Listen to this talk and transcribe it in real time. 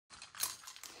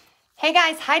Hey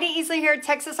guys, Heidi Easley here at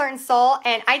Texas Art and Soul,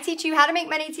 and I teach you how to make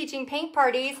money teaching paint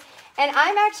parties. And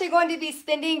I'm actually going to be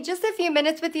spending just a few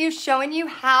minutes with you showing you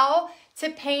how to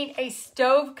paint a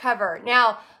stove cover.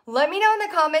 Now, let me know in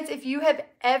the comments if you have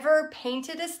ever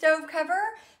painted a stove cover.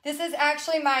 This is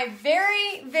actually my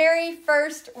very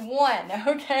first one,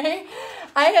 okay?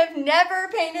 I have never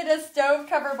painted a stove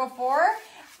cover before.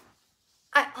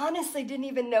 I honestly didn't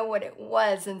even know what it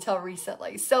was until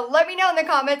recently. So let me know in the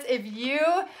comments if you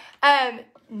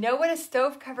know what a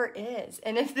stove cover is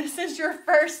and if this is your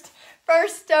first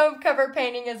stove cover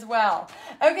painting as well.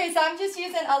 Okay, so I'm just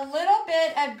using a little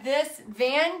bit of this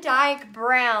Van Dyke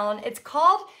brown. It's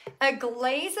called a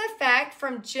glaze effect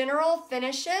from General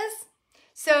Finishes.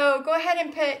 So go ahead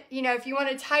and put, if you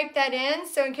want to type that in,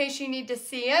 so in case you need to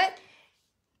see it.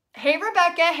 Hey,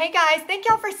 Rebecca. Hey, guys. Thank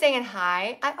y'all for saying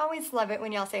hi. I always love it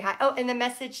when y'all say hi. Oh, and the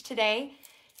message today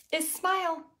is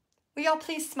smile. Will y'all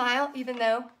please smile, even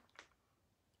though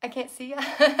I can't see you?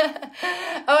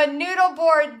 Oh, a noodle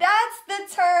board. That's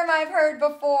the term I've heard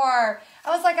before. I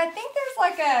was like, I think there's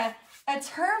like a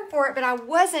term for it, but I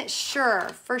wasn't sure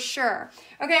for sure.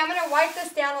 Okay, I'm going to wipe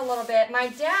this down a little bit. My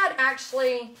dad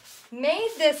actually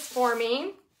made this for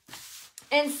me,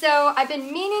 and so I've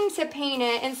been meaning to paint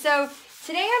it, and so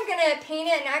today I'm going to paint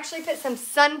it and actually put some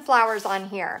sunflowers on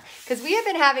here because we have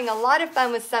been having a lot of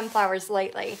fun with sunflowers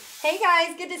lately. Hey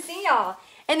guys, good to see y'all.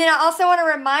 And then I also want to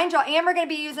remind y'all, and we're going to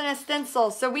be using a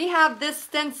stencil. So we have this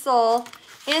stencil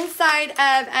inside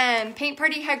of Paint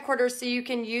Party Headquarters so you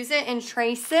can use it and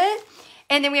trace it.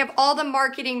 And then we have all the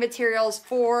marketing materials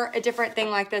for a different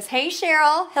thing like this. Hey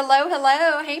Cheryl,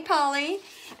 hello. Hey Polly.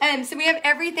 So we have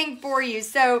everything for you.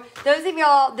 So those of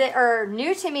y'all that are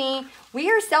new to me,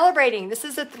 we are celebrating. This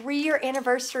is a 3-year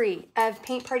anniversary of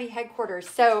Paint Party Headquarters.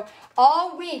 So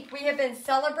all week we have been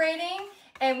celebrating,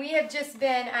 and we have just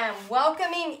been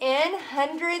welcoming in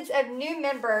hundreds of new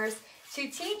members to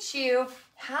teach you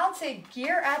how to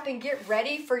gear up and get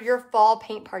ready for your fall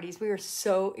paint parties. We are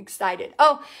so excited.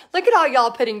 Oh, look at all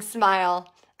y'all putting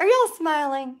smile. Are y'all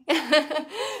smiling?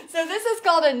 So this is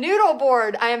called a noodle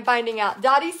board, I am finding out.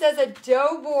 Dottie says a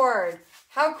dough board.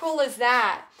 How cool is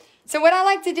that? So what I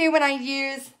like to do when I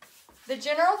use the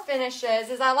General Finishes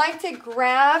is I like to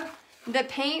grab the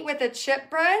paint with a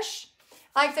chip brush.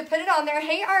 I like to put it on there.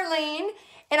 Hey, Arlene.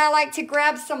 And I like to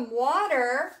grab some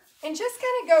water and just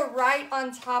kind of go right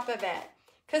on top of it.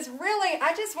 Because really,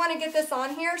 I just want to get this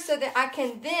on here so that I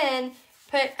can then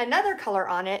put another color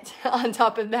on it on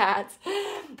top of that.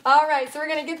 All right, so we're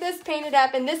going to get this painted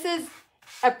up, and this is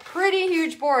a pretty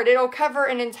huge board. It'll cover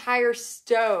an entire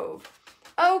stove.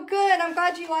 Oh, good. I'm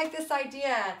glad you like this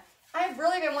idea. I've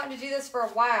really been wanting to do this for a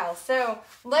while. So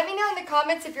let me know in the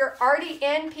comments if you're already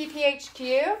in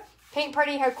PPHQ, Paint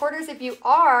Party Headquarters. If you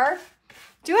are,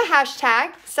 do a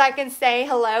hashtag so I can say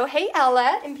hello. Hey,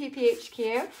 Ella in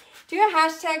PPHQ. Do a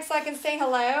hashtag so I can say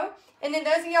hello. And then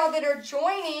those of y'all that are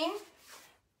joining,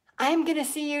 I'm going to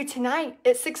see you tonight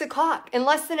at 6 o'clock in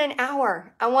less than an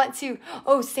hour. I want to,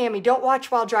 oh, Sammy, don't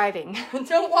watch while driving.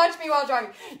 Don't watch me while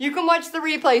driving. You can watch the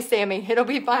replay, Sammy. It'll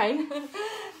be fine.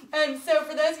 And so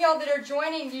for those of y'all that are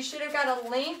joining, you should have got a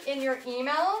link in your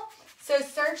email. So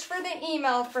search for the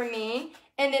email for me,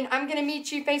 and then I'm going to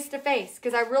meet you face to face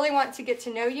because I really want to get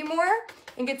to know you more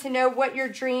and get to know what your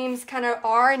dreams kind of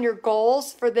are and your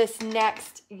goals for this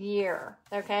next year,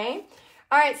 okay?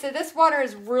 All right, so this water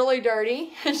is really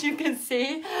dirty, as you can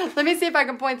see. Let me see if I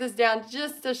can point this down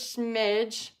just a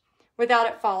smidge without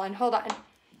it falling. Hold on.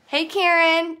 Hey,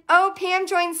 Karen. Oh, Pam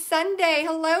joined Sunday.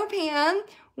 Hello, Pam.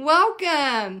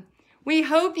 Welcome. We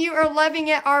hope you are loving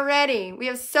it already. We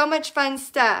have so much fun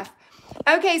stuff.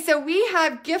 Okay, so we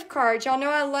have gift cards. Y'all know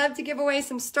I love to give away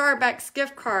some Starbucks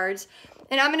gift cards.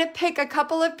 And I'm going to pick a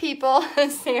couple of people.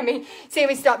 Sammy,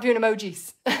 stop doing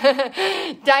emojis.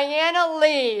 Diana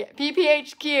Lee,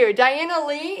 PPHQ. Diana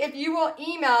Lee, if you will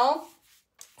email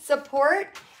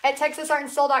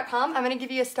support@texasartandsoul.com, I'm going to give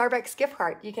you a Starbucks gift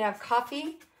card. You can have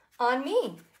coffee on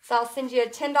me. So I'll send you a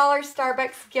 $10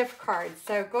 Starbucks gift card.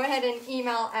 So go ahead and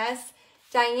email us,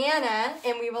 Diana,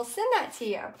 and we will send that to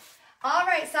you. All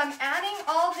right, so I'm adding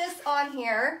all this on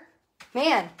here.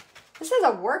 Man, this is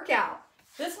a workout.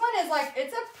 This one is like,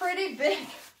 it's a pretty big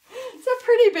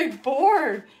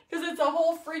board because it's a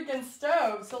whole freaking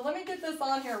stove. So let me get this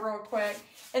on here real quick.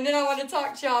 And then I want to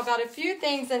talk to y'all about a few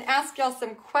things and ask y'all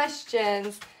some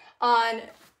questions on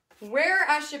where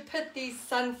I should put these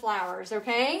sunflowers,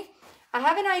 okay? I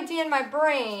have an idea in my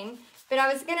brain, but I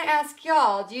was going to ask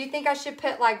y'all, do you think I should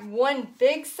put like one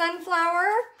big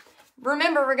sunflower?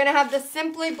 Remember, we're going to have the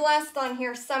Simply Blessed on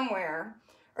here somewhere.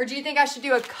 Or do you think I should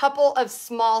do a couple of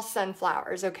small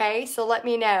sunflowers, okay? So let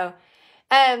me know.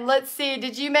 Let's see,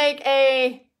 did you make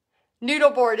a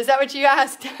noodle board? Is that what you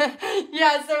asked?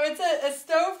 Yeah, so it's a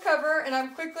stove cover, and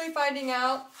I'm quickly finding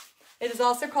out it is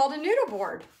also called a noodle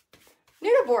board.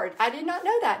 Noodle board. I did not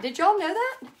know that. Did y'all know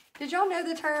that? Did y'all know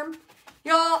the term?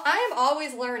 Y'all, I am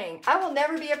always learning. I will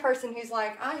never be a person who's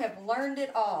like, I have learned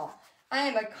it all. I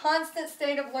am a constant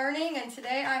state of learning, and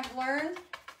today I've learned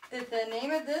that the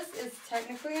name of this is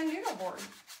technically a noodle board.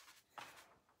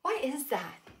 Why is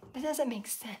that? That doesn't make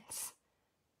sense.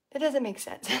 It doesn't make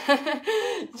sense.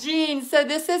 Jean, so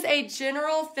this is a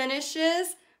General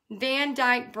Finishes Van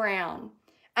Dyke Brown.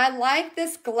 I like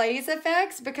this glaze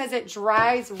effects because it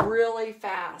dries really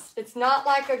fast. It's not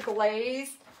like a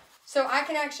glaze, so I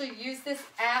can actually use this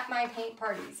at my paint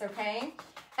parties, okay?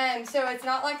 So it's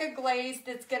not like a glaze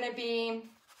that's gonna be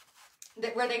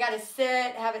where they gotta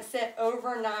have it sit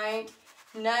overnight.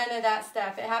 None of that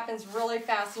stuff. It happens really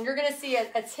fast. And you're gonna see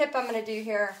a tip I'm gonna do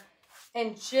here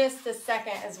in just a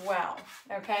second as well,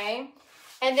 okay?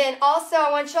 And then also I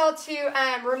want y'all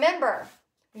to remember,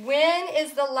 when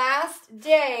is the last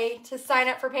day to sign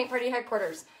up for Paint Party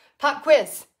Headquarters? Pop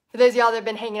quiz, for those of y'all that have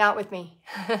been hanging out with me.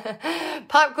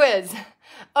 Pop quiz.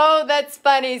 Oh, that's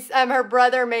funny. Her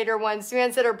brother made her one.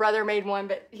 Suzanne said her brother made one,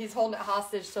 but he's holding it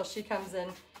hostage till she comes in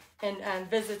and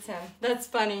visits him. That's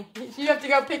funny. You have to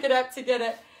go pick it up to get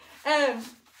it.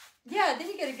 Yeah, then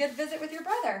you get a good visit with your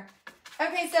brother.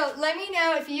 Okay, so let me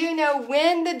know if you know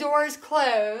when the doors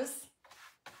close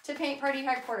to Paint Party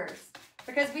Headquarters,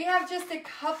 because we have just a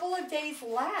couple of days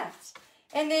left.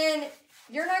 And then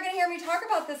you're not going to hear me talk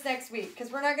about this next week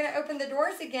because we're not going to open the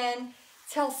doors again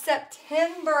till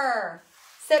September.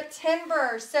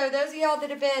 So those of y'all that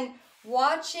have been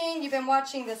watching, you've been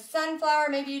watching the sunflower,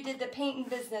 maybe you did the Paint and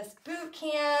Business boot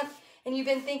camp, and you've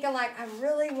been thinking like, I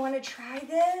really want to try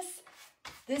this.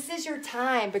 This is your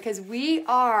time, because we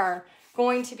are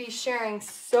going to be sharing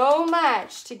so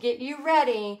much to get you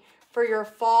ready for your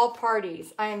fall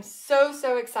parties. I am so,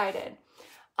 so excited.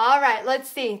 All right, let's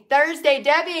see. Thursday,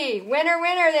 Debbie, winner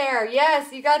there.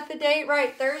 Yes, you got the date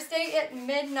right. Thursday at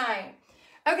midnight.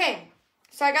 Okay,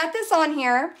 so I got this on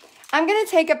here. I'm going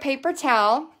to take a paper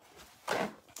towel.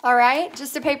 All right,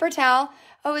 just a paper towel.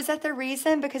 Oh, is that the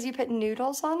reason? Because you put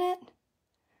noodles on it?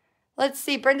 Let's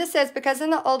see. Brenda says, because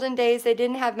in the olden days, they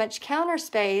didn't have much counter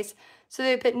space, so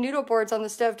they put noodle boards on the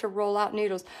stove to roll out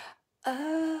noodles.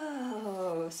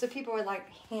 Oh, so people would like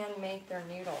hand make their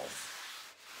noodles.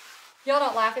 Y'all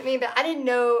don't laugh at me, but I didn't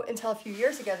know until a few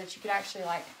years ago that you could actually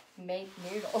like make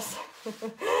noodles. I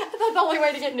thought the only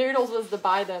way to get noodles was to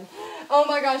buy them. Oh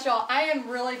my gosh, y'all, I am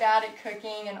really bad at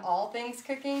cooking and all things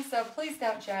cooking, so please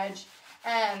don't judge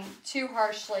too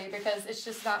harshly, because it's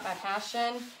just not my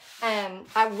passion.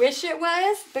 I wish it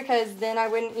was, because then I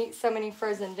wouldn't eat so many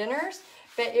frozen dinners,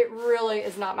 but it really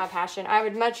is not my passion. I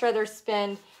would much rather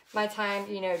spend my time,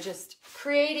 you know, just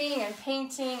creating and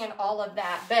painting and all of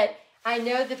that. But I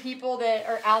know the people that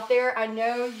are out there, I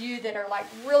know you that are like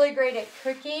really great at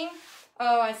cooking.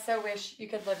 Oh, I so wish you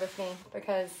could live with me,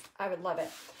 because I would love it.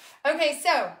 Okay,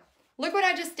 so look what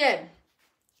I just did.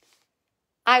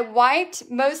 I wiped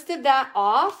most of that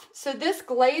off. So this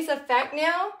glaze effect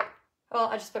now, well,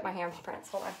 I just put my handprints,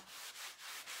 hold on,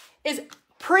 is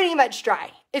pretty much dry.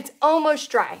 It's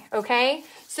almost dry, okay?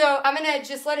 So I'm gonna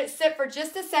just let it sit for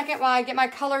just a second while I get my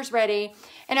colors ready.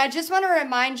 And I just wanna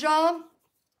remind y'all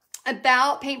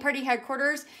about Paint Party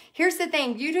Headquarters. Here's the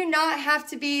thing, you do not have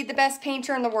to be the best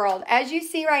painter in the world. As you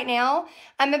see right now,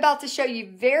 I'm about to show you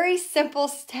very simple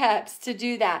steps to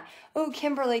do that. Oh,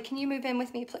 Kimberly, can you move in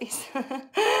with me, please?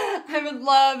 I would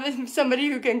love somebody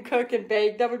who can cook and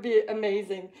bake. That would be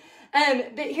amazing.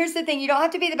 But here's the thing, you don't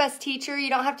have to be the best teacher. You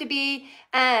don't have to be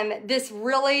this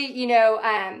really, you know,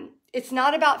 it's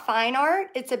not about fine art.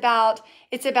 It's about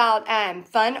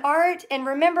fun art. And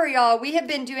remember, y'all, we have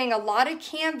been doing a lot of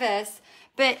canvas,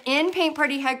 but in Paint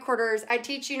Party Headquarters, I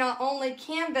teach you not only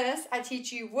canvas, I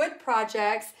teach you wood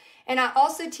projects, and I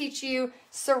also teach you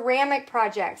ceramic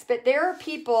projects. But there are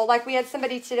people, like we had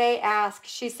somebody today ask,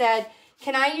 she said,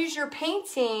 can I use your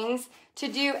paintings to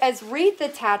do as wreath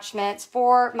attachments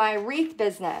for my wreath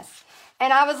business?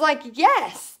 And I was like,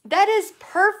 yes, that is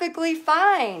perfectly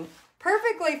fine.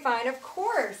 Perfectly fine, of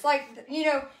course. Like, you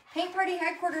know, Paint Party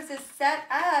Headquarters is set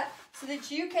up so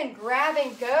that you can grab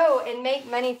and go and make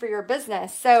money for your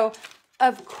business. So,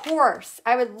 of course,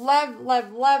 I would love,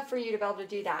 love, love for you to be able to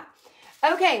do that.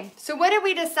 Okay, so what did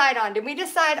we decide on? Did we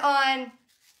decide on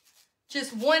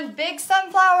just one big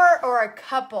sunflower or a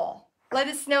couple? Let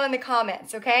us know in the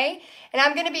comments, okay? And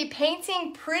I'm going to be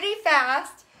painting pretty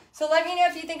fast, so let me know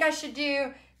if you think I should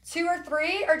do 2 or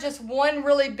 3 or just one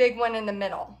really big one in the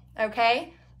middle,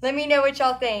 okay? Let me know what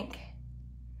y'all think.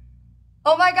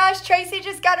 Oh my gosh, Tracy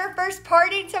just got her first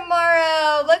party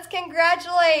tomorrow. Let's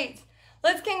congratulate.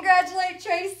 Let's congratulate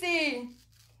Tracy.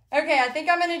 Okay, I think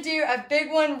I'm going to do a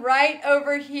big one right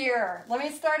over here. Let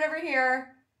me start over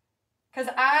here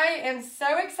because I am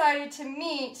so excited to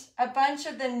meet a bunch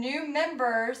of the new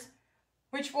members,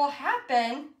 which will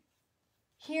happen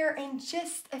here in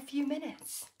just a few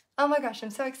minutes. Oh my gosh,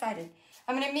 I'm so excited.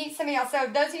 I'm going to meet some of y'all. So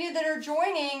those of you that are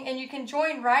joining, and you can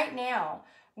join right now,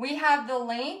 we have the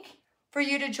link for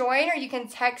you to join, or you can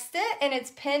text it, and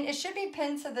it's pinned. It should be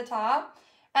pinned to the top.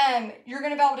 You're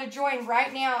going to be able to join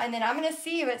right now, and then I'm going to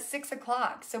see you at 6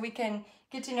 o'clock so we can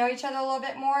get to know each other a little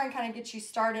bit more and kind of get you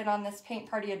started on this paint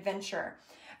party adventure.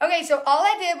 Okay, so all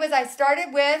I did was I started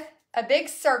with a big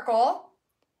circle,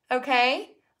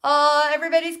 okay? Oh,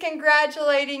 everybody's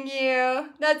congratulating you.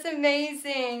 That's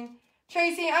amazing.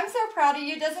 Tracy, I'm so proud of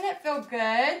you. Doesn't it feel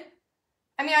good?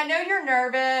 I mean, I know you're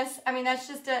nervous. I mean,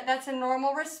 that's a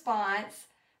normal response.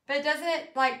 But doesn't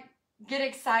it, like, get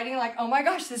exciting? Like, oh my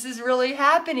gosh, this is really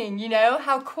happening, you know?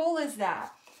 How cool is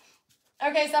that?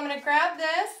 Okay, so I'm going to grab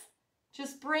this.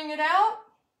 Just bring it out.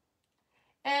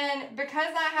 And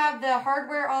because I have the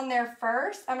hardware on there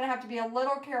first, I'm going to have to be a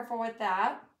little careful with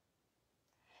that.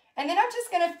 And then I'm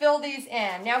just going to fill these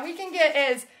in. Now, we can get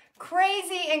as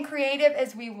crazy and creative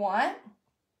as we want.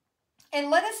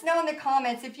 And let us know in the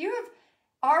comments if you have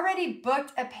already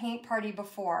booked a paint party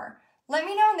before. Let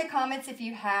me know in the comments if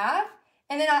you have.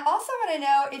 And then I also want to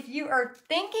know if you are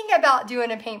thinking about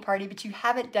doing a paint party, but you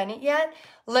haven't done it yet.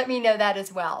 Let me know that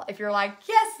as well. If you're like,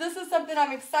 yes, this is something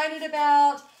I'm excited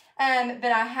about,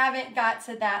 but I haven't got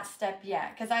to that step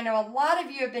yet. Because I know a lot of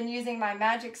you have been using my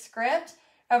magic script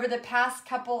over the past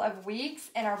couple of weeks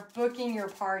and are booking your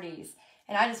parties.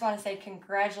 And I just want to say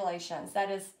congratulations.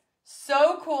 That is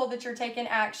so cool that you're taking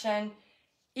action,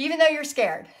 even though you're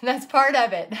scared. That's part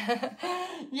of it.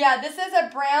 Yeah, this is a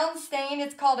brown stain.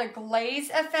 It's called a glaze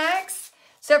effects.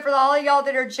 So for all of y'all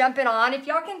that are jumping on, if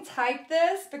y'all can type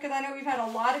this, because I know we've had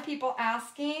a lot of people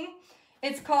asking.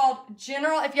 It's called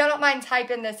General, if y'all don't mind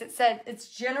typing this, it said it's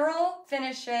General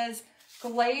Finishes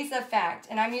Glaze Effect.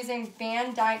 And I'm using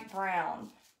Van Dyke Brown.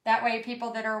 That way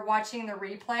people that are watching the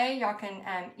replay, y'all can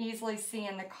easily see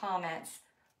in the comments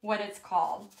what it's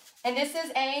called. And this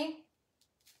is a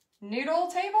noodle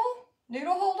table,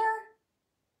 noodle holder,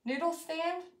 noodle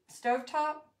stand,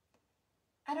 stovetop.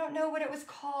 I don't know what it was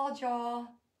called, y'all.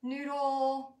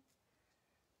 Noodle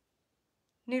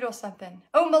something.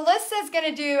 Oh, Melissa's going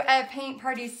to do a paint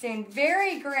party soon.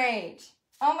 Very great.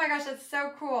 Oh my gosh, that's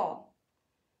so cool.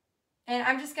 And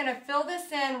I'm just going to fill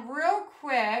this in real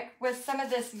quick with some of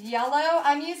this yellow.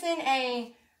 I'm using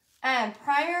a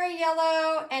primary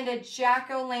yellow and a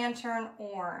jack-o'-lantern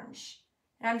orange.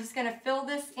 And I'm just going to fill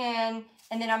this in,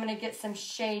 and then I'm going to get some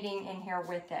shading in here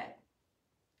with it.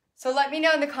 So let me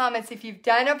know in the comments if you've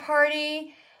done a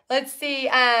party. Let's see.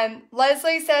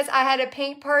 Leslie says, I had a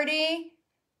paint party.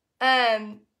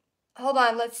 Hold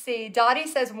on, let's see. Dottie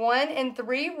says 1 in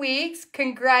 3 weeks.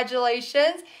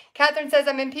 Congratulations. Catherine says,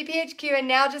 I'm in PPHQ and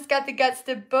now just got the guts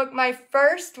to book my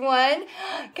first one.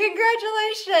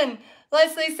 Congratulations.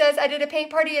 Leslie says, I did a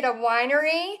paint party at a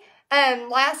winery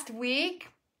last week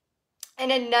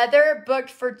and another booked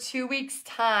for 2 weeks'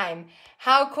 time.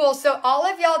 How cool. So all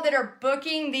of y'all that are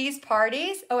booking these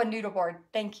parties, oh, a noodle board.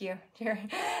 Thank you, Jerry.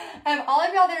 All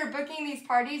of y'all that are booking these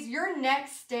parties, your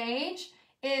next stage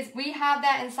is we have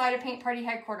that inside of Paint Party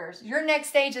Headquarters. Your next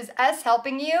stage is us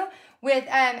helping you with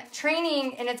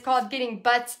training, and it's called getting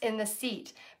butts in the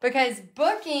seat. Because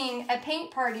booking a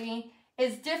paint party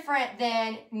is different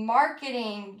than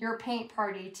marketing your paint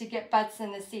party to get butts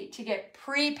in the seat, to get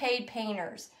prepaid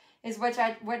painters, is what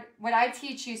I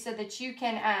teach you so that you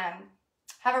can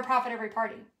have a profit every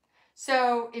party.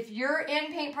 So if you're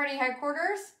in Paint Party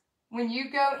Headquarters, when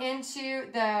you go into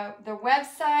the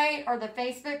website or the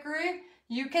Facebook group,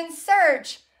 you can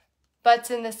search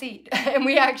butts in the seat. And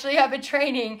we actually have a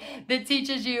training that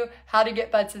teaches you how to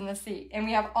get butts in the seat. And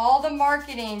we have all the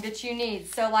marketing that you need.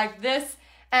 So like this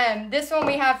one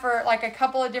we have for like a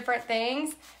couple of different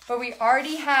things, but we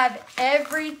already have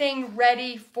everything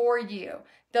ready for you.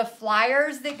 The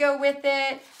flyers that go with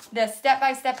it, the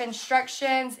step-by-step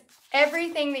instructions,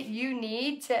 everything that you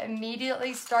need to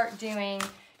immediately start doing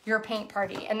your paint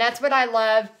party. And that's what I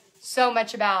love so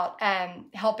much about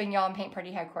helping y'all in Paint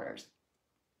Party Headquarters.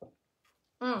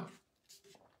 I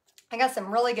got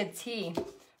some really good tea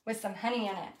with some honey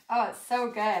in it. Oh, it's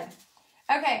so good.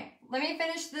 Okay, let me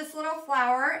finish this little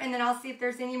flower, and then I'll see if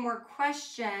there's any more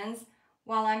questions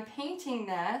while I'm painting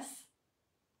this.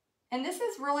 And this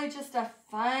is really just a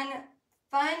fun,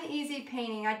 easy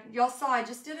painting. Y'all saw I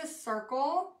just did a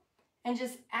circle, and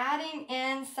just adding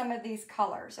in some of these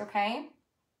colors, okay?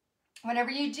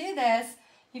 Whenever you do this,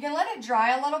 you can let it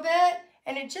dry a little bit,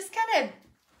 and it just kind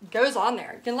of goes on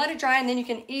there. You can let it dry, and then you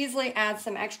can easily add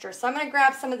some extra. So I'm going to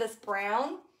grab some of this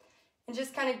brown and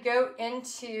just kind of go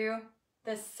into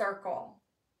this circle.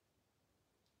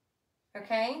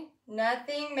 Okay,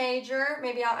 nothing major.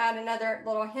 Maybe I'll add another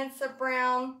little hints of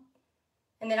brown,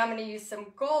 and then I'm going to use some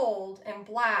gold and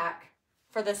black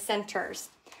for the centers.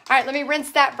 All right, let me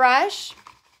rinse that brush.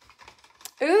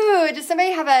 Ooh, does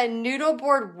somebody have a noodle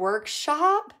board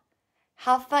workshop?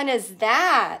 How fun is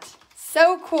that?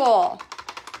 So cool.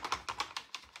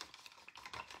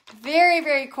 Very,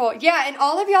 very cool. Yeah, and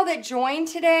all of y'all that joined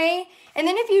today, and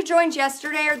then if you joined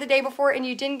yesterday or the day before and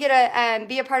you didn't get to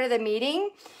be a part of the meeting,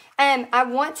 I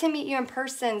want to meet you in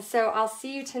person, so I'll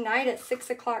see you tonight at 6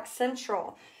 o'clock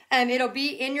Central. It'll be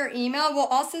in your email. We'll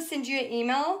also send you an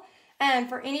email.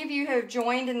 For any of you who have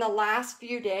joined in the last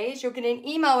few days, you'll get an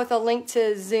email with a link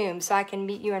to Zoom so I can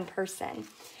meet you in person.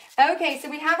 Okay, so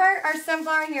we have our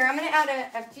sunflower here. I'm going to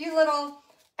add a few little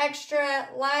extra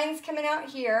lines coming out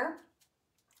here.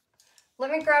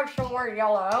 Let me grab some more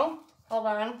yellow. Hold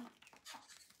on.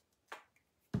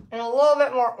 And a little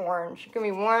bit more orange. Give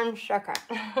me 1 second.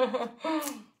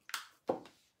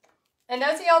 And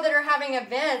those of y'all that are having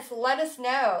events, let us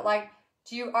know. Like,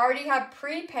 do you already have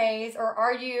prepays, or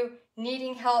are you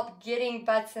needing help getting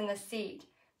butts in the seat?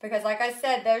 Because like I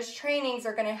said, those trainings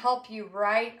are going to help you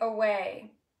right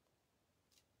away.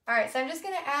 All right, so I'm just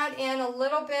going to add in a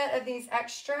little bit of these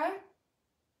extra.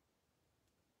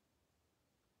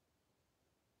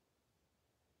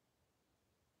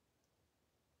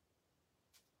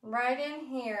 Right in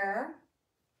here.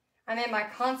 I'm in my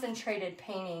concentrated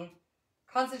painting.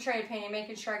 Concentrated painting,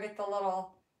 making sure I get the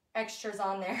little extras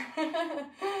on there.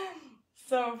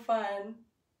 So fun.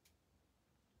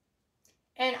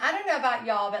 And I don't know about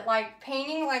y'all, but like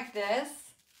painting like this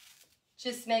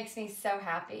just makes me so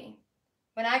happy.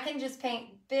 When I can just paint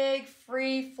big,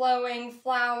 free-flowing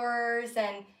flowers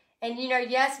and you know,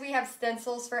 yes, we have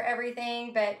stencils for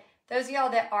everything, but those of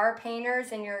y'all that are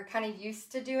painters and you're kind of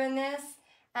used to doing this,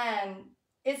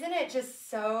 isn't it just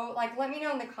so, like, let me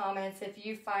know in the comments if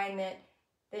you find that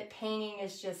painting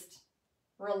is just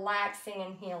relaxing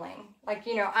and healing. Like,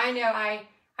 you know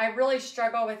I really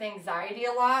struggle with anxiety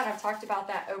a lot. I've talked about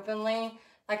that openly.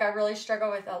 Like, I really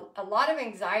struggle with a lot of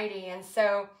anxiety. And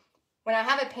so when I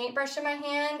have a paintbrush in my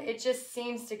hand, it just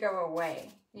seems to go away,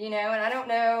 you know? And I don't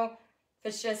know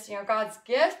if it's just, you know, God's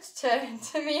gift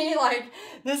to me. Like,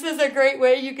 this is a great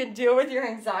way you can deal with your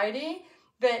anxiety.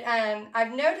 But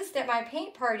I've noticed at my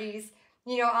paint parties,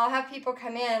 you know, I'll have people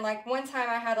come in. Like, one time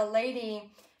I had a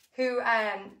lady who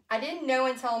I didn't know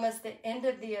until almost the end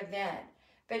of the event.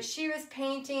 But she was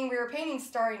painting, we were painting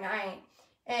Starry Night,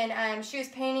 and she was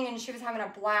painting and she was having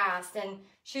a blast, and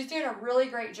she was doing a really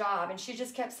great job, and she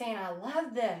just kept saying, I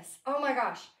love this. Oh my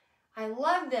gosh, I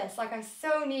love this. Like, I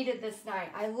so needed this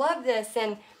night. I love this.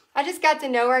 And I just got to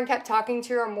know her and kept talking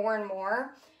to her more and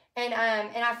more. And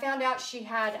I found out she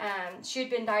had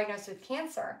been diagnosed with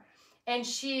cancer. And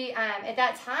she, at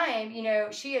that time, you know,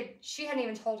 she hadn't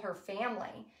even told her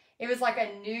family. It was like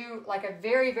a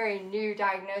very, very new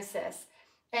diagnosis.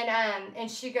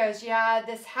 And she goes, yeah,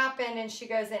 this happened. And she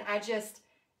goes, and I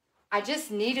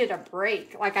just needed a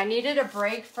break. Like, I needed a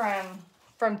break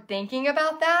from thinking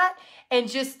about that, and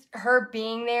just her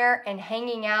being there and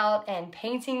hanging out and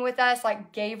painting with us,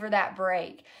 like, gave her that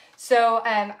break. So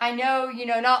I know, you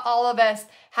know, not all of us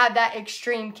have that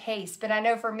extreme case, but I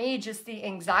know for me, just the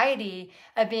anxiety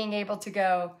of being able to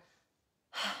go,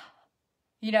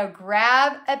 you know,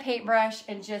 grab a paintbrush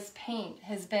and just paint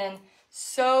has been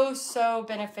so, so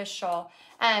beneficial.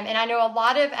 And I know a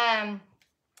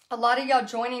lot of y'all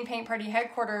joining Paint Party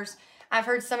Headquarters, I've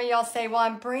heard some of y'all say, well,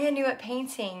 I'm brand new at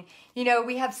painting. You know,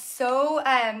 we have so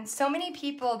many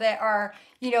people that are,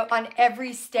 you know, on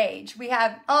every stage. We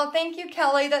have, oh, thank you,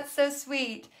 Kelly. That's so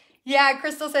sweet. Yeah,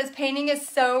 Crystal says painting is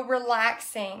so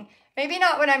relaxing. Maybe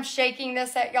not when I'm shaking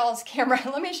this at y'all's camera.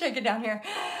 Let me shake it down here.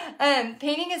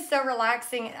 Painting is so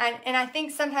relaxing. And I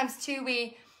think sometimes too,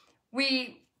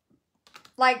 we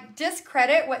like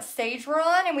discredit what stage we're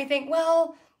on, and we think,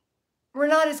 well, we're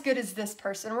not as good as this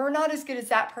person. We're not as good as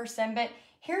that person. But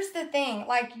here's the thing,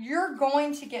 like, you're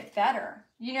going to get better.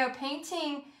 You know,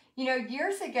 painting, you know,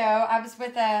 years ago, I was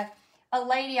with a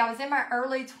lady, I was in my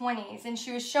early 20s, and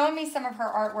she was showing me some of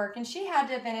her artwork, and she had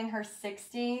to have been in her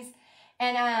 60s.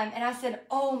 And I said,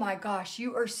 oh my gosh,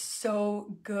 you are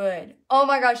so good. Oh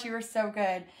my gosh, you are so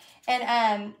good.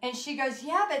 And she goes,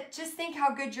 yeah, but just think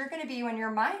how good you're going to be when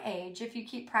you're my age if you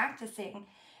keep practicing.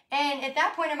 And at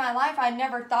that point in my life, I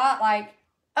never thought, like,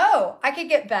 oh, I could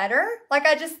get better. Like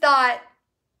I just thought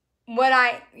what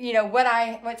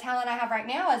talent I have right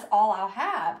now is all I'll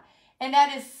have. And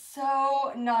that is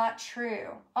so not true.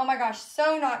 Oh my gosh,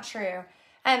 so not true.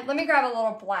 And let me grab a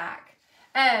little black.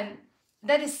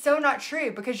 That is so not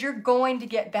true because you're going to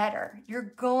get better. You're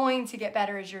going to get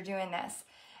better as you're doing this.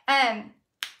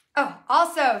 Oh,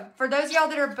 also, for those of y'all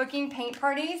that are booking paint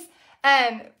parties,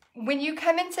 when you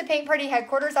come into Paint Party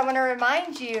Headquarters, I want to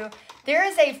remind you, there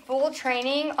is a full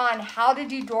training on how to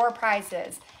do door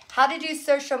prizes, how to do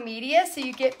social media so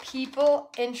you get people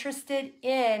interested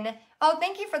in, oh,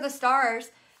 thank you for the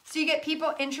stars. So you get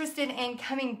people interested in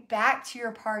coming back to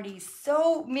your parties.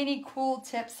 So many cool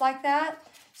tips like that.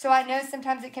 So I know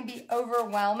sometimes it can be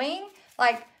overwhelming.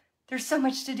 Like there's so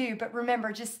much to do, but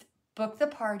remember, just book the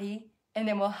party and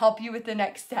then we'll help you with the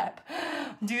next step.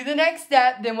 Do the next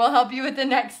step, then we'll help you with the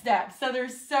next step. So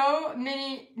there's so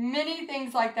many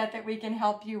things like that that we can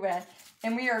help you with.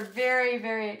 And we are very,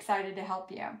 very excited to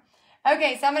help you.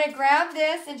 Okay, so I'm gonna grab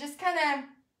this and just kind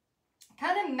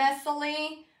of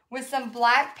messily with some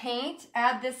black paint,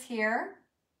 add this here.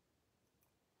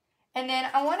 And then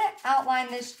I wanna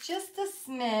outline this just a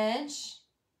smidge.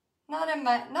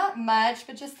 Not much,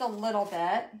 but just a little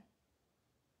bit.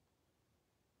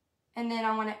 And then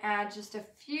I want to add just a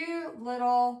few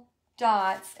little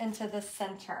dots into the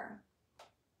center.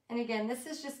 And again, this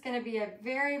is just going to be a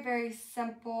very, very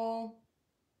simple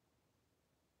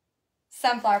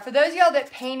sunflower. For those of y'all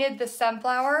that painted the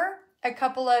sunflower, a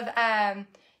couple of,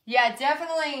 yeah,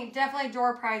 definitely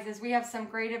door prizes. We have some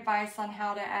great advice on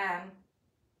how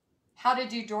to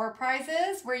do door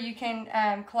prizes where you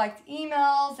can collect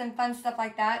emails and fun stuff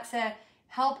like that to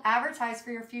help advertise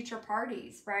for your future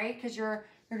parties, right? Because you're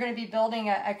going to be building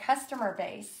a customer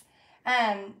base.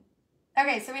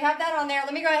 Okay, so we have that on there.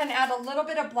 Let me go ahead and add a little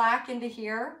bit of black into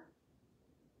here.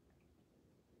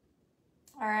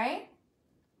 All right.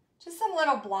 Just some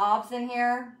little blobs in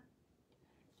here.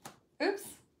 Oops.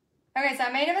 Okay, so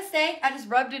I made a mistake. I just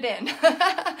rubbed it in.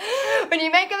 When you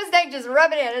make a mistake, just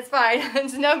rub it in. It's fine.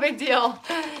 It's no big deal.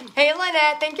 Hey,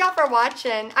 Lynette, thank y'all for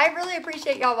watching. I really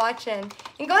appreciate y'all watching.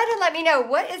 And go ahead and let me know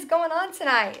what is going on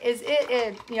tonight. Is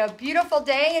it a beautiful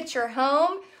day at your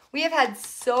home? We have had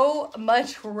so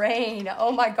much rain.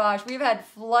 Oh my gosh, we've had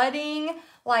flooding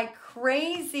like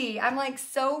crazy. I'm like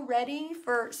so ready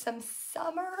for some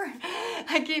summer.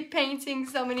 I keep painting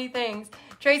so many things.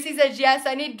 Tracy says, yes,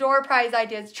 I need door prize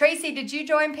ideas. Tracy, did you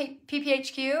join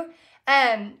PPHQ?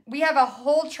 We have a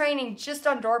whole training just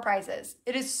on door prizes.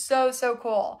 It is so, so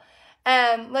cool.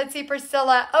 Let's see,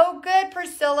 Priscilla. Oh, good,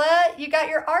 Priscilla. You got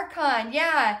your Archon.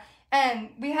 Yeah.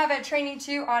 We have a training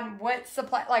too on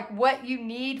what you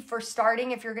need for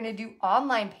starting if you're going to do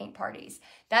online paint parties.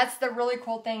 That's the really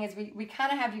cool thing is we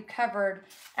kind of have you covered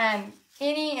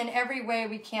any and every way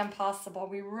we can possible.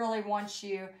 We really want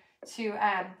you to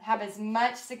have as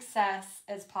much success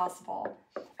as possible.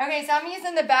 Okay, so I'm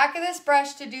using the back of this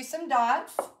brush to do some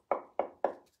dots. I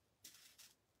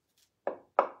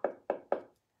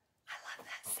love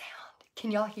that sound.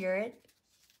 Can y'all hear it?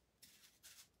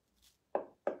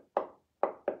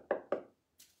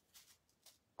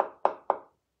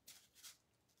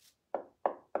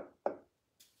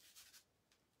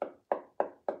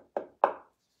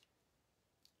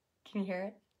 Can you hear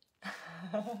it?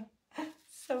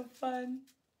 So fun.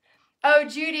 Oh,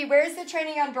 Judy, where's the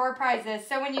training on door prizes?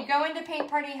 So when you go into Paint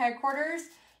Party Headquarters,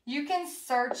 you can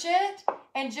search it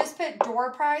and just put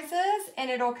door prizes and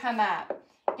it'll come up.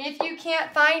 If you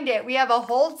can't find it, we have a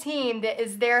whole team that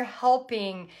is there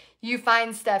helping you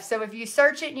find stuff. So if you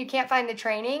search it and you can't find the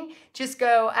training, just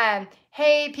go,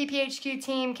 hey, PPHQ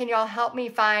team, can y'all help me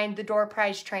find the door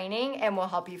prize training? And we'll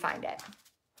help you find it.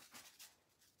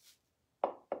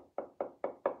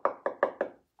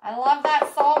 I love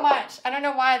that so much. I don't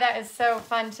know why that is so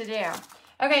fun to do.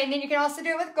 Okay, and then you can also do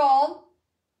it with gold.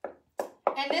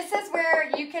 And this is where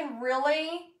you can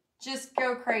really just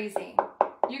go crazy.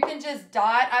 You can just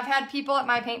dot. I've had people at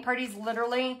my paint parties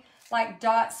literally like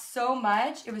dot so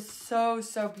much. It was so,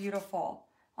 so beautiful.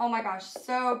 Oh my gosh,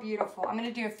 so beautiful. I'm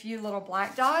going to do a few little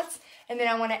black dots, and then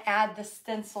I want to add the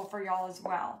stencil for y'all as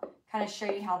well. Kind of show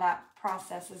you how that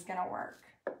process is going to work.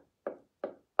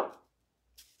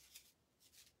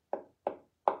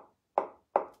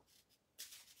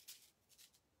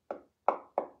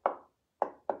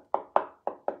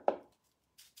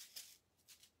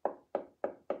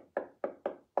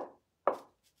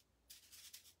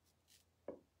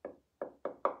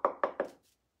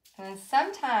 And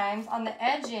sometimes on the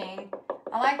edging,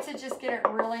 I like to just get it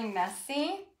really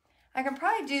messy. I can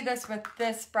probably do this with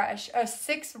this brush, a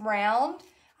 6 round.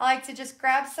 I like to just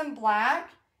grab some black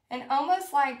and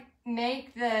almost like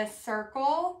make the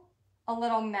circle a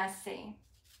little messy,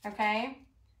 okay?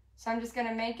 So I'm just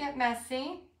gonna make it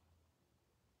messy.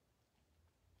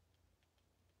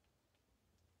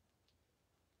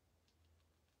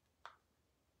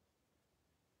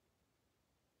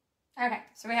 Okay,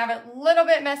 so we have it a little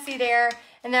bit messy there,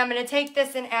 and then I'm gonna take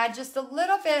this and add just a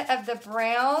little bit of the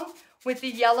brown with the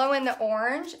yellow and the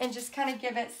orange and just kind of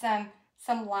give it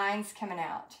some lines coming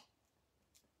out.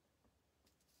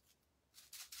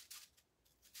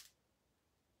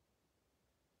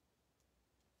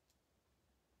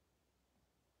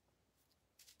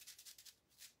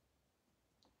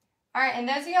 All right, and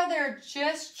those of y'all that are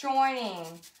just joining,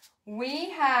 we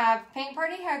have Paint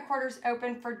Party Headquarters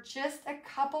open for just a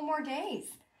couple more days.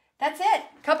 That's it,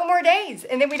 a couple more days.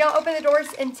 And then we don't open the doors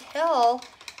until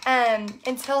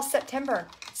September.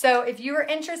 So if you are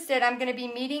interested, I'm gonna be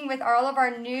meeting with all of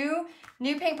our new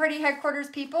Paint Party Headquarters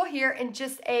people here in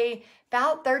just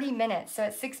about 30 minutes. So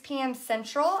at 6 p.m.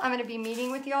 Central, I'm gonna be meeting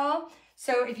with y'all.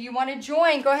 So if you wanna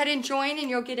join, go ahead and join and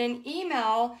you'll get an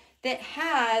email that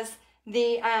has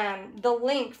the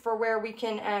link for where we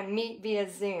can meet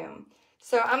via Zoom.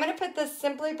 So I'm going to put this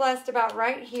Simply Blessed about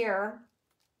right here.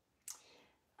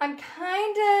 I'm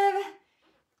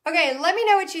okay, let me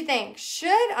know what you think.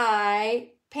 Should I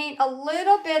paint a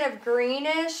little bit of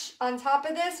greenish on top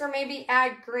of this or maybe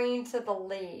add green to the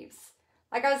leaves?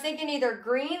 Like I was thinking either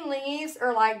green leaves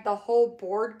or like the whole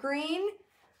board green.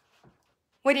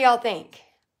 What do y'all think?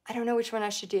 I don't know which one I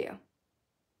should do.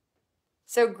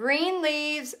 So green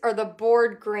leaves or the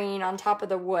board green on top of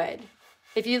the wood.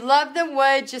 If you love the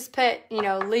wood, just put,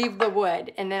 leave the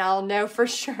wood. And then I'll know for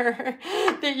sure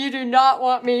that you do not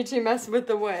want me to mess with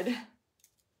the wood.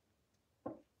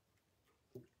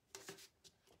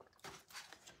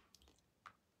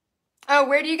 Oh,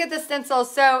 where do you get the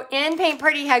stencils? So in Paint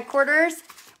Party Headquarters,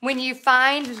 when you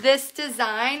find this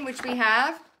design, which we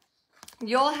have,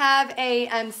 you'll have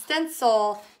a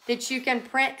stencil that you can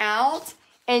print out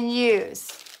and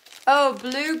use. Oh,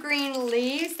 blue-green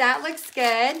leaves, that looks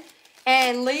good.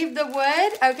 And leave the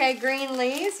wood, okay, green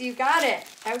leaves, you got it.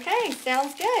 Okay,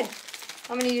 sounds good.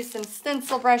 I'm gonna use some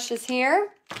stencil brushes here.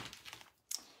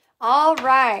 All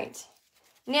right.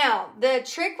 Now, the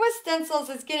trick with stencils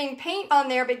is getting paint on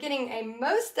there, but getting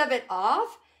most of it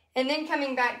off and then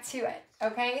coming back to it,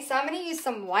 okay? So I'm gonna use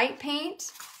some white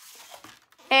paint.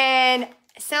 And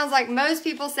it sounds like most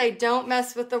people say don't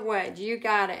mess with the wood. You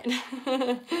got it.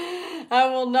 I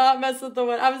will not mess with the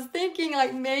wood. I was thinking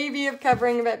like maybe of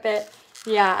covering it, but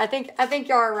yeah, I think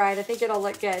y'all are right. I think it'll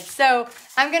look good. So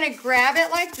I'm gonna grab it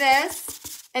like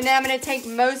this, and then I'm gonna take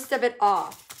most of it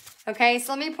off. Okay,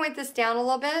 so let me point this down a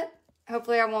little bit.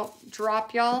 Hopefully I won't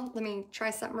drop y'all. Let me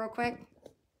try something real quick.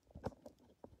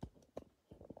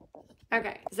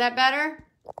 Okay, is that better?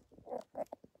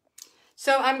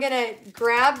 So I'm gonna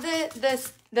grab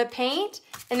the paint,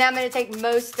 and then I'm gonna take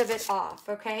most of it off,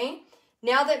 okay?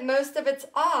 Now that most of it's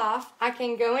off, I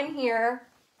can go in here,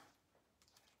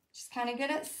 just kind of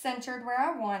get it centered where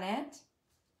I want it.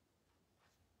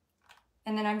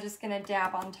 And then I'm just gonna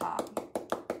dab on top.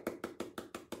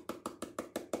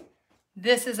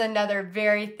 This is another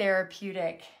very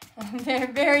therapeutic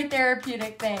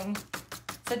thing.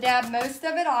 So dab most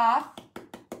of it off.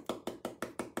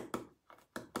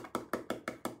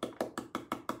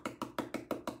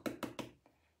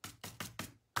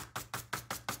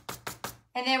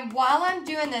 And then while I'm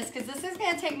doing this, because this is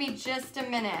going to take me just a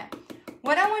minute,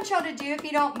 what I want y'all to do, if you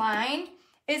don't mind,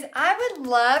 is I would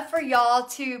love for y'all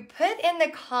to put in the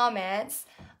comments.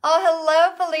 Oh,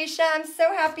 hello, Felicia. I'm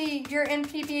so happy you're in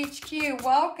PPHQ.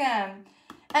 Welcome.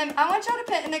 I want y'all to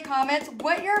put in the comments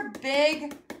what your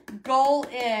big goal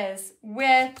is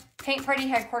with Paint Party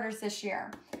Headquarters this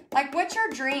year. Like, what's your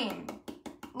dream?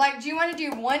 Like, do you want to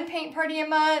do one paint party a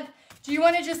month? Do you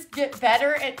want to just get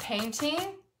better at painting?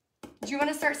 Do you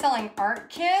want to start selling art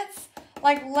kits?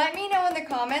 Like, let me know in the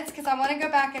comments because I want to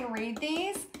go back and read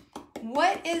these.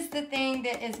 What is the thing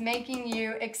that is making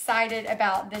you excited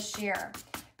about this year?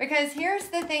 Because here's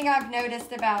the thing I've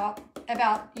noticed about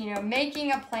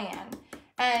making a plan.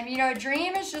 A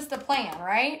dream is just a plan,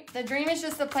 right? The dream is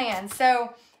just a plan.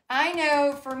 So I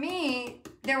know for me,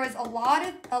 there was a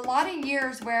lot of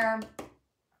years where,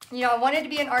 I wanted to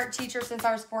be an art teacher since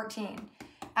I was 14.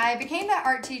 I became that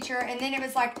art teacher, and then it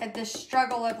was like this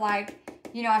struggle of like,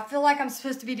 I feel like I'm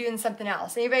supposed to be doing something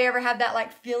else. Anybody ever have that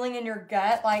like feeling in your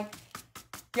gut? Like,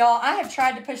 y'all, I have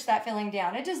tried to push that feeling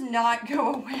down. It does not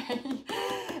go away.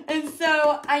 And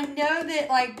so I know that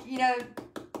like,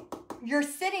 you're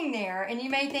sitting there and you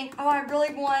may think, oh, I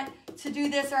really want to do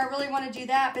this or I really want to do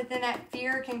that. But then that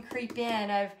fear can creep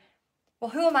in of,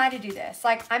 well, who am I to do this?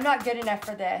 Like, I'm not good enough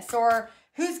for this. Or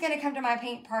who's going to come to my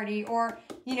paint party? Or,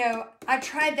 you know, I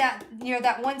tried that, you know,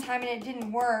 that one time and it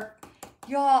didn't work.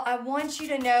 Y'all, I want you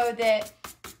to know that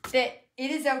it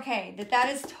is okay, that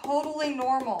is totally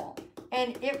normal.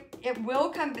 And it will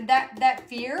come, that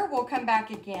fear will come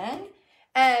back again.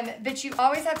 But you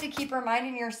always have to keep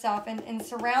reminding yourself and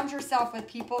surround yourself with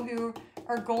people who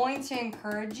are going to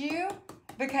encourage you,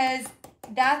 because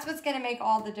that's what's going to make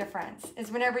all the difference,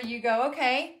 is whenever you go,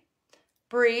 okay,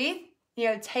 breathe, you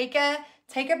know, take a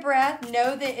breath,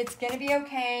 know that it's going to be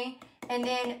okay, and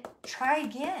then try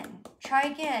again.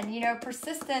 You know,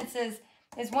 persistence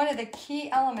is one of the key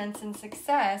elements in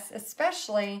success,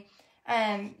 especially,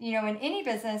 you know, in any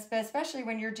business, but especially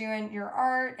when you're doing your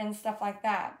art and stuff like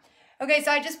that. Okay,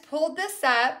 so I just pulled this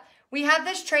up. We have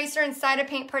this tracer inside of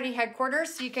Paint Party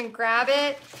headquarters, so you can grab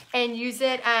it and use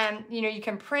it. You know, you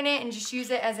can print it and just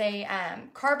use it as a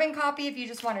carbon copy if you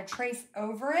just want to trace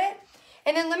over it.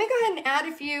 And then let me go ahead and add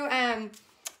a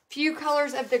few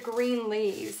colors of the green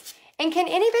leaves. And can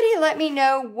anybody let me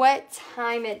know what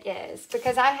time it is?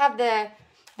 Because I have the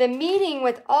meeting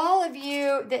with all of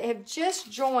you that have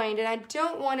just joined, and I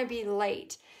don't want to be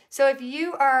late. So if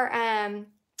you are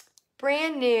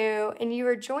brand new and you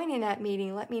are joining that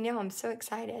meeting, let me know. I'm so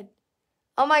excited.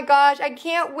 Oh my gosh, I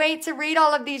can't wait to read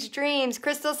all of these dreams.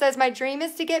 Crystal says, my dream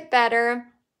is to get better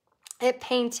at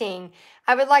painting.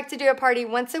 I would like to do a party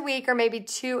once a week or maybe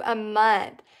 2 a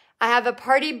month. I have a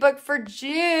party booked for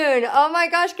June. Oh my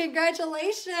gosh,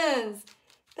 congratulations.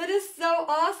 That is so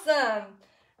awesome.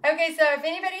 Okay, so if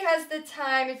anybody has the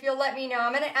time, if you'll let me know,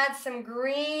 I'm going to add some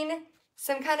green,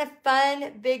 some kind of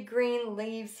fun big green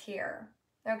leaves here.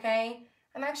 Okay,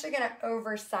 I'm actually going to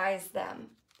oversize them.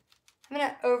 I'm going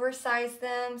to oversize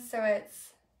them so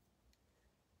it's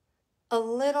a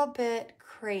little bit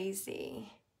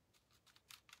crazy.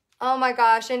 Oh my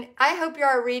gosh, and I hope you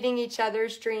are reading each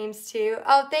other's dreams too.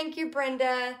 Oh, thank you,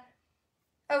 Brenda.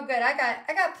 Oh, good, I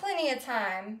got plenty of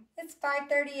time. It's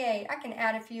 5:38. I can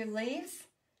add a few leaves.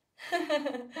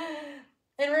 And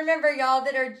remember, y'all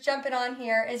that are jumping on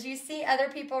here, as you see other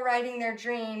people writing their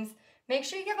dreams, make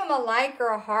sure you give them a like or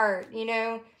a heart. You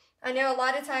know, I know a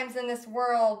lot of times in this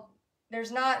world,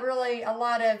 there's not really a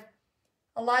lot of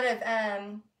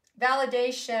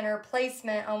validation or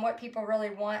placement on what people really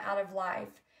want out of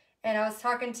life. And I was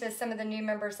talking to some of the new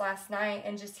members last night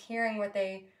and just hearing what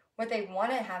they want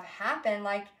to have happen.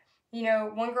 Like, you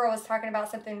know, one girl was talking about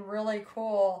something really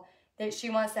cool that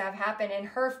she wants to have happen, and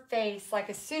her face, like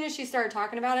as soon as she started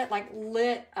talking about it, like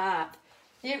lit up.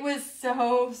 It was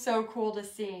so cool to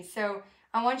see. So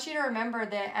I want you to remember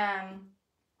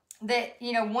that,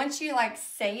 you know, once you like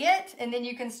say it, and then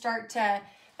you can start to,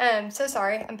 so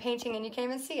sorry, I'm painting and you can't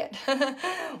even see it.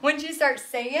 Once you start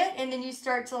say it, and then you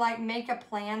start to like make a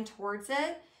plan towards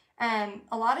it,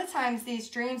 a lot of times these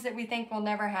dreams that we think will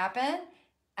never happen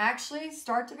actually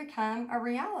start to become a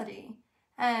reality.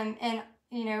 And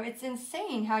you know, it's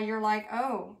insane how you're like,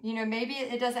 oh, you know, maybe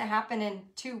it doesn't happen in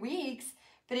 2 weeks,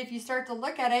 but if you start to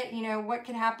look at it, you know, what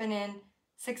could happen in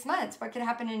 6 months? What could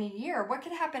happen in a year? What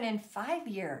could happen in 5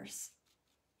 years?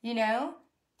 You know,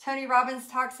 Tony Robbins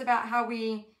talks about how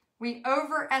we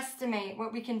overestimate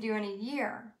what we can do in a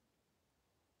year,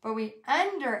 but we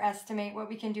underestimate what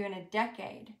we can do in a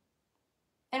decade.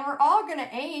 And we're all going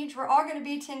to age. We're all going to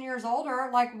be 10 years older.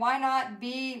 Like, why not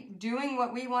be doing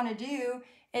what we want to do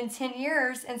in 10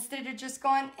 years instead of just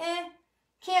going,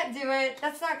 can't do it.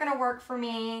 That's not going to work for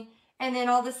me. And then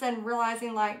all of a sudden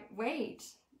realizing like, wait,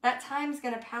 that time's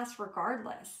going to pass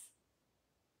regardless.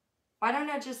 Why don't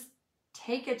I just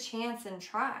take a chance and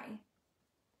try?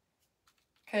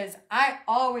 Because I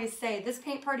always say this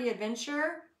paint party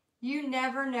adventure, you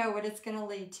never know what it's going to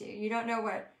lead to. You don't know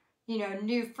what, you know,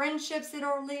 new friendships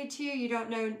it'll lead to. You don't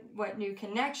know what new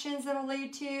connections it'll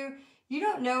lead to. You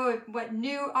don't know what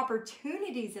new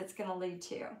opportunities it's going to lead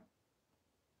to.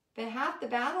 But half the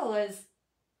battle is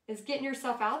getting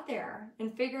yourself out there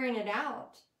and figuring it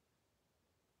out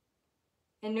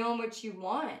and knowing what you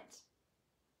want.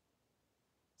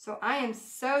 So I am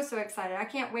so excited. I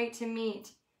can't wait to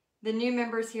meet the new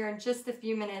members here in just a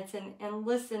few minutes and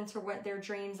listen to what their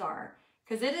dreams are.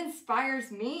 Because it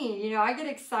inspires me. You know, I get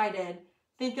excited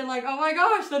thinking like, oh my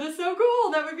gosh, that is so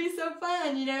cool. That would be so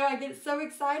fun. You know, I get so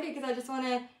excited because I just want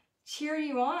to cheer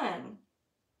you on.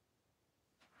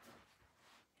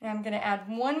 And I'm going to add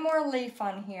one more leaf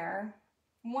on here.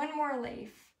 One more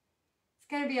leaf. It's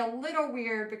going to be a little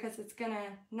weird because it's going to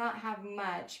not have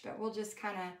much, but we'll just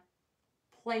kind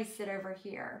of place it over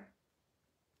here.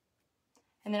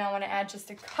 And then I want to add just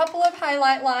a couple of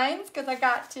highlight lines because I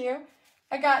got to.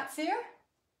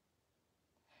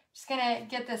 Just going to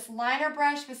get this liner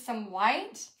brush with some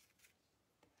white.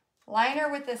 liner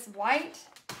with this white.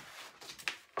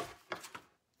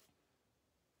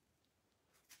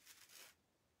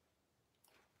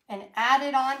 And add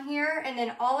it on here. And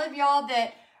then all of y'all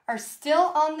that are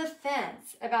still on the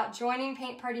fence about joining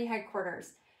Paint Party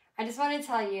Headquarters, I just want to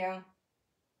tell you,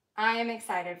 I am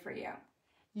excited for you.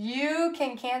 You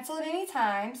can cancel at any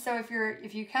time. So if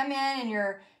you come in and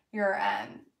you're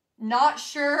not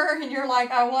sure and you're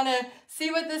like, I want to see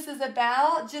what this is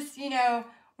about, just, you know,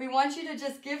 we want you to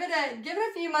just give it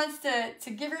a few months to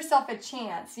give yourself a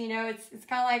chance. You know, it's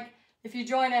kind of like if you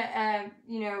join a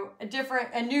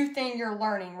new thing you're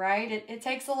learning, right? It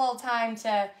takes a little time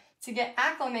to get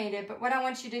acclimated, but what I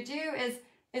want you to do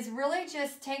is really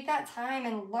just take that time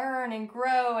and learn and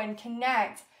grow and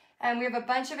connect. And we have a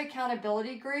bunch of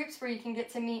accountability groups where you can get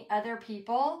to meet other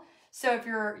people. So if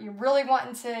you're really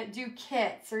wanting to do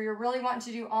kits or you're really wanting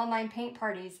to do online paint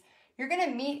parties, you're going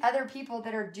to meet other people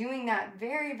that are doing that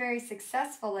very, very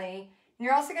successfully. And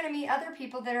you're also going to meet other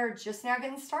people that are just now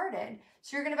getting started.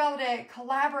 So you're going to be able to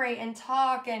collaborate and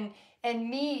talk and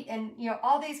meet and, you know,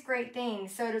 all these great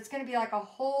things. So it's going to be like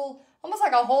almost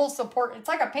like a whole support. It's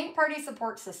like a paint party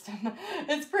support system.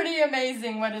 It's pretty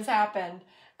amazing what has happened.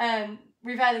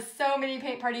 We've had so many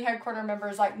Paint Party Headquarter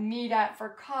members like meet up for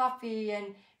coffee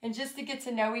and just to get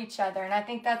to know each other. And I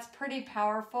think that's pretty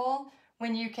powerful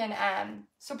when you can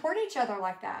support each other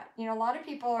like that. You know, a lot of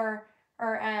people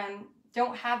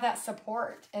don't have that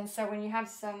support. And so when you have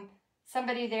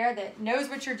somebody there that knows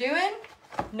what you're doing,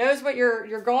 knows what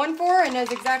you're going for, and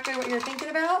knows exactly what you're thinking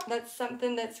about, that's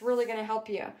something that's really going to help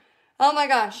you. Oh my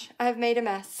gosh, I've made a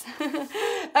mess.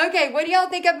 Okay, what do y'all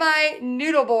think of my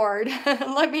noodle board?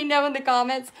 Let me know in the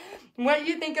comments what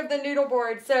you think of the noodle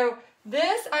board. So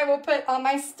this I will put on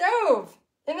my stove.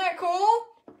 Isn't that cool?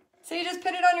 So you just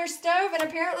put it on your stove and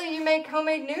apparently you make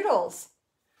homemade noodles,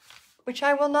 which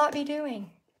I will not be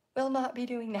doing. Will not be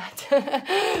doing that.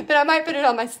 But I might put it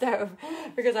on my stove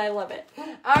because I love it.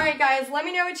 All right, guys, let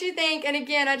me know what you think. And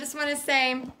again, I just want to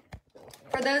say,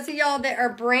 for those of y'all that are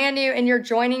brand new and you're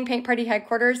joining Paint Party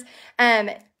Headquarters,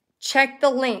 check the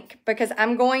link because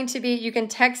I'm going to be, you can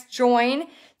text join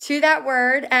to that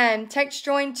word and text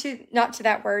join to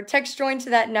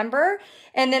that number.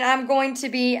 And then I'm going to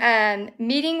be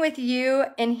meeting with you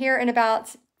in here in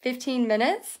about 15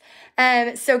 minutes.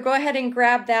 So go ahead and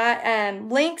grab that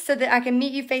link so that I can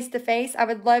meet you face to face. I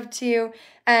would love to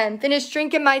finish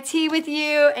drinking my tea with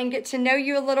you and get to know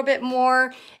you a little bit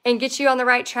more and get you on the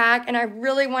right track. And I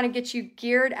really want to get you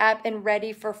geared up and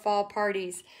ready for fall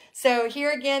parties. So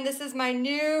here again, this is my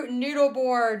new noodle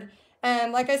board.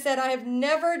 Like I said, I have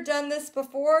never done this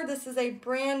before. This is a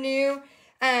brand new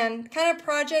kind of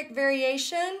project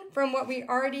variation from what we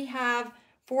already have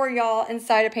for y'all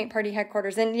inside of Paint Party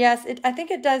Headquarters. And yes, I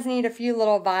think it does need a few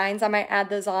little vines. I might add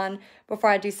those on before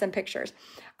I do some pictures.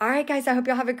 All right, guys, I hope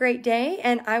y'all have a great day,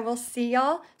 and I will see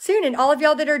y'all soon. And all of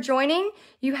y'all that are joining,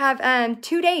 you have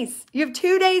 2 days. You have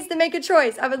 2 days to make a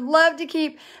choice. I would love to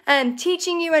keep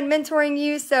teaching you and mentoring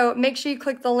you, so make sure you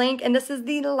click the link. And this is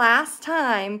the last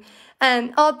time.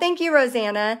 Oh, thank you,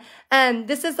 Rosanna.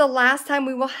 This is the last time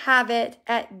we will have it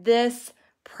at this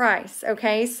price,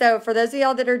 okay? So for those of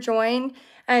y'all that are joining,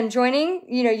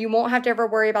 you know, you won't have to ever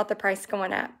worry about the price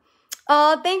going up.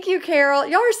 Oh, thank you, Carol.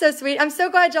 Y'all are so sweet. I'm so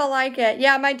glad y'all like it.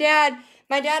 Yeah, my dad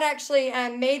actually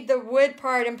made the wood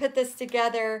part and put this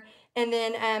together, and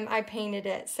then I painted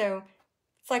it. So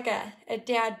it's like a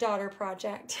dad-daughter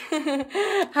project. All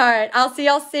right, I'll see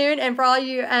y'all soon. And for all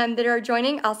you that are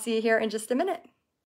joining, I'll see you here in just a minute.